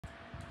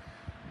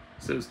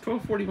So it's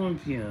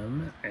 12:41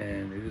 p.m.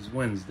 and it is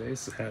Wednesday,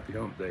 so happy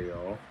hump day,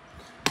 y'all.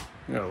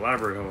 We got a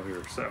library haul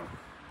here, so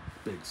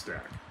big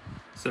stack.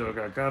 So I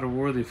got God of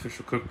War, the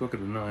official cookbook of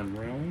the 9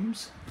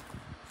 Realms,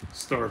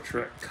 Star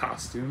Trek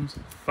costumes,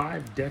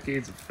 5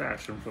 decades of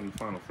fashion from the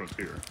Final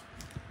Frontier,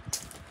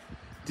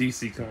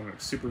 DC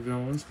Comics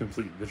supervillains,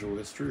 complete visual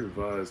history,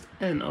 revised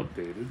and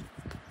updated,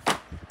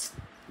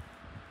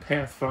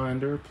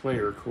 Pathfinder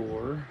Player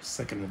Core,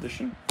 2nd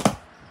edition,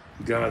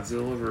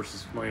 Godzilla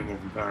vs. Mighty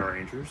Morphin Power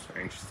Rangers.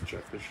 Anxious to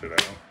check this shit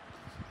out.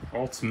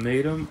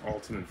 Ultimatum,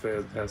 Ultimate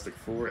Fantastic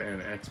Four,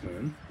 and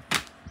X-Men.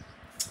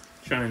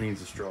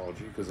 Chinese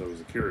astrology, because I was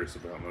curious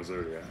about my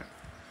zodiac.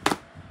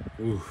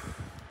 Ooh.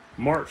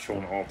 March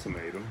on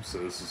Ultimatum, so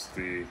this is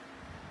the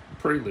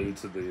prelude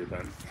to the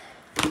event.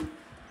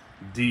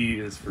 D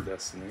is for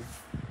Destiny.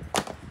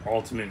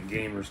 Ultimate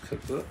Gamers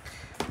Cookbook.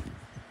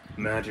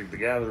 Magic the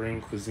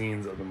Gathering,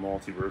 Cuisines of the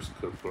Multiverse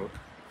Cookbook.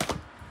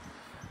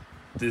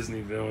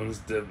 Disney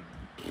Villains,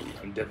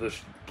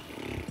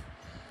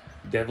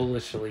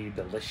 Devilishly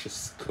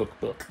Delicious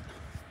Cookbook.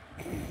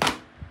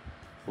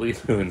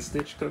 Lilo and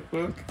Stitch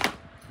Cookbook.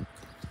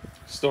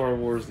 Star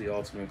Wars The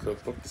Ultimate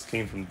Cookbook. This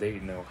came from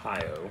Dayton,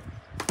 Ohio.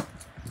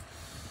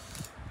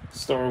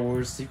 Star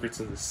Wars Secrets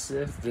of the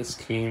Sith. This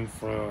came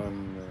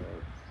from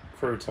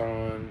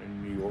Croton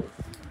in New York.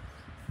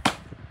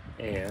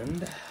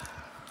 And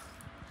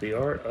The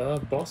Art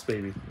of Boss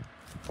Baby.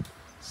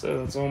 So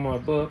that's all my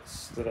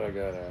books that I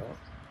got out.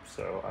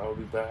 So I'll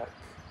be back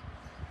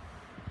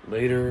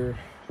later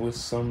with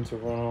some to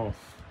run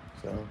off.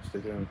 So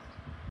stay tuned.